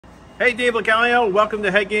Hey, Dave Lacalio, welcome to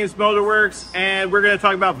HeadGames Motorworks, and we're going to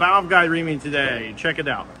talk about valve guide reaming today. Check it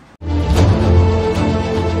out.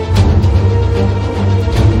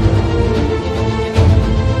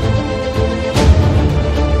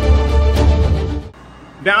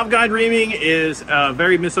 Valve guide reaming is a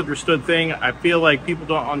very misunderstood thing. I feel like people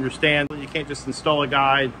don't understand. You can't just install a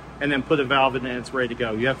guide and then put a valve in and it's ready to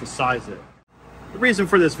go. You have to size it. The reason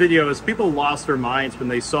for this video is people lost their minds when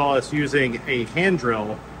they saw us using a hand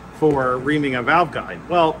drill for reaming a valve guide.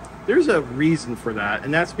 Well, there's a reason for that,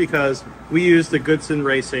 and that's because we use the Goodson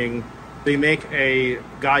Racing. They make a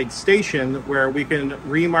guide station where we can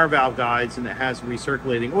ream our valve guides, and it has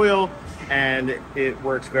recirculating oil, and it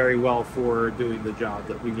works very well for doing the job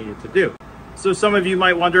that we need it to do. So some of you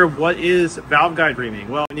might wonder, what is valve guide reaming?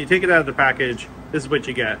 Well, when you take it out of the package, this is what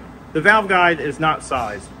you get. The valve guide is not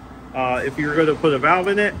sized. If you're going to put a valve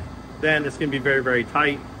in it, then it's going to be very, very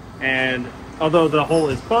tight, and although the hole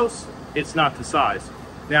is close, it's not to size.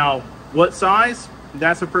 Now, what size?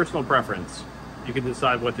 That's a personal preference. You can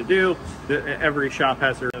decide what to do. Every shop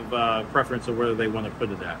has their preference of whether they want to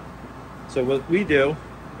put it at. So what we do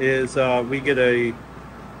is we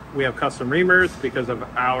have custom reamers because of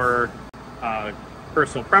our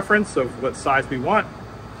personal preference of what size we want,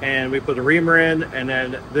 and we put a reamer in, and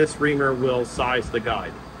then this reamer will size the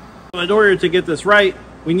guide. In order to get this right,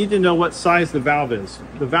 we need to know what size the valve is.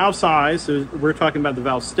 The valve size, so we're talking about the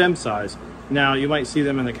valve stem size. Now, you might see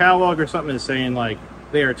them in the catalog or something that's saying like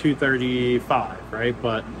they are 235, right?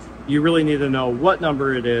 But you really need to know what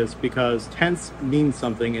number it is because tenths mean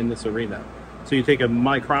something in this arena. So you take a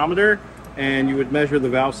micrometer and you would measure the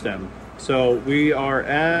valve stem. So we are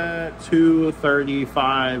at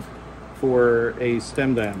 235 for a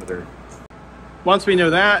stem diameter. Once we know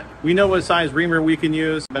that, we know what size reamer we can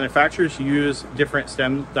use. Manufacturers use different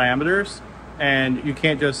stem diameters, and you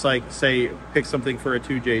can't just like say pick something for a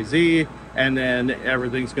 2JZ and then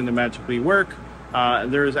everything's going to magically work.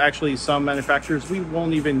 There's actually some manufacturers we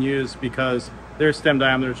won't even use because their stem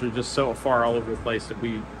diameters are just so far all over the place that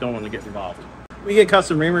we don't want to get involved. We get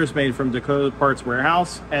custom reamers made from Dakota Parts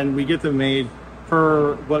Warehouse, and we get them made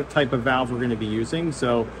per what type of valve we're going to be using.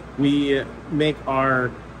 So we make our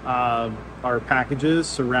packages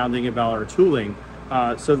surrounding about our tooling.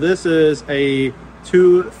 So this is a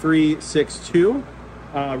 2362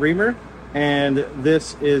 reamer, and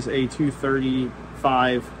this is a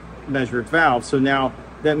 235 measured valve. So now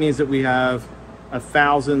that means that we have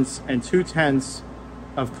 1/1000 and 2/10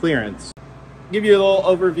 of clearance. Give you a little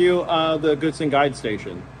overview of the Goodson guide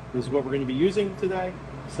station. This is what we're going to be using today.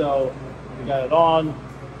 So we got it on.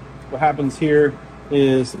 What happens here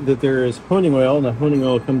is that there is honing oil, and the honing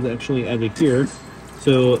oil comes actually out of here.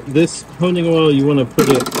 So this honing oil, you want to put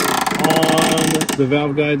it on the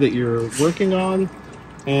valve guide that you're working on,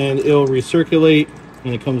 and it'll recirculate,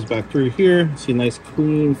 and it comes back through here. See nice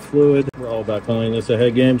clean fluid. We're all about calling this a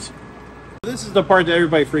HeadGames. This is the part that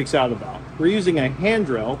everybody freaks out about. We're using a hand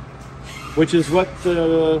drill, which is what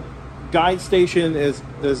the guide station is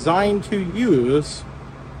designed to use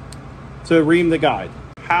to ream the guide.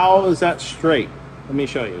 How is that straight? Let me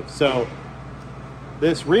show you. So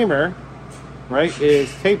this reamer, right,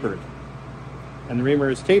 is tapered, and the reamer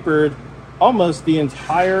is tapered almost the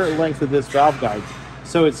entire length of this valve guide.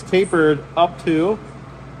 So it's tapered up to,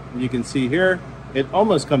 you can see here, it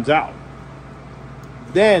almost comes out.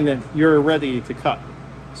 Then you're ready to cut.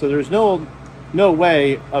 So there's no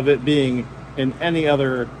way of it being in any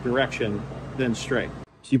other direction than straight.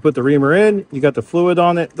 So you put the reamer in, you got the fluid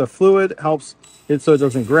on it. The fluid helps it so it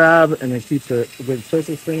doesn't grab, and it keeps a good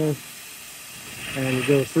surface finish. And you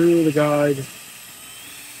go through the guide,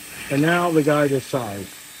 and now the guide is sized.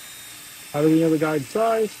 How do we know the guide's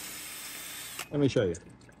sized? Let me show you.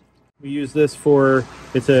 We use this for,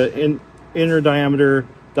 it's an inner diameter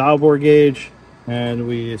dial bore gauge, and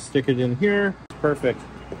we stick it in here. Perfect.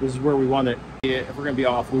 This is where we want it. If we're going to be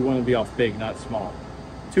off, we want to be off big, not small.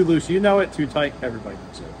 Too loose, you know it. Too tight, everybody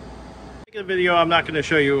knows it. In the video, I'm not going to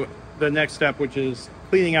show you the next step, which is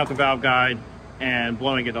cleaning out the valve guide and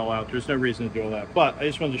blowing it all out. There's no reason to do all that, but I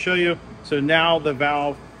just wanted to show you. So now the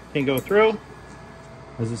valve can go through.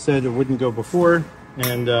 As I said, it wouldn't go before,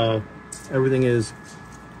 and everything is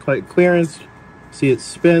quite clearance. See, it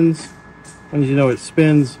spins. Once you know it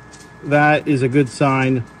spins, that is a good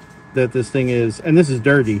sign that this thing is, and this is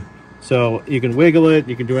dirty. So you can wiggle it,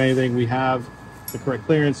 you can do anything. We have the correct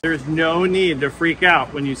clearance. There's no need to freak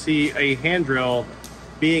out when you see a hand drill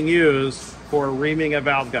being used for reaming a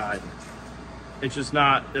valve guide. It's just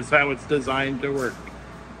not, it's how it's designed to work.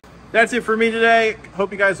 That's it for me today.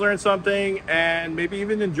 Hope you guys learned something and maybe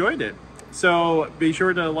even enjoyed it. So be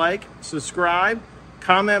sure to like, subscribe,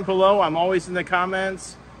 comment below. I'm always in the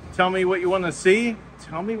comments. Tell me what you want to see.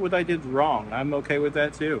 Tell me what I did wrong. I'm okay with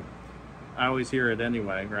that too. I always hear it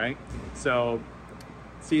anyway, right? So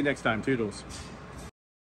see you next time. Toodles.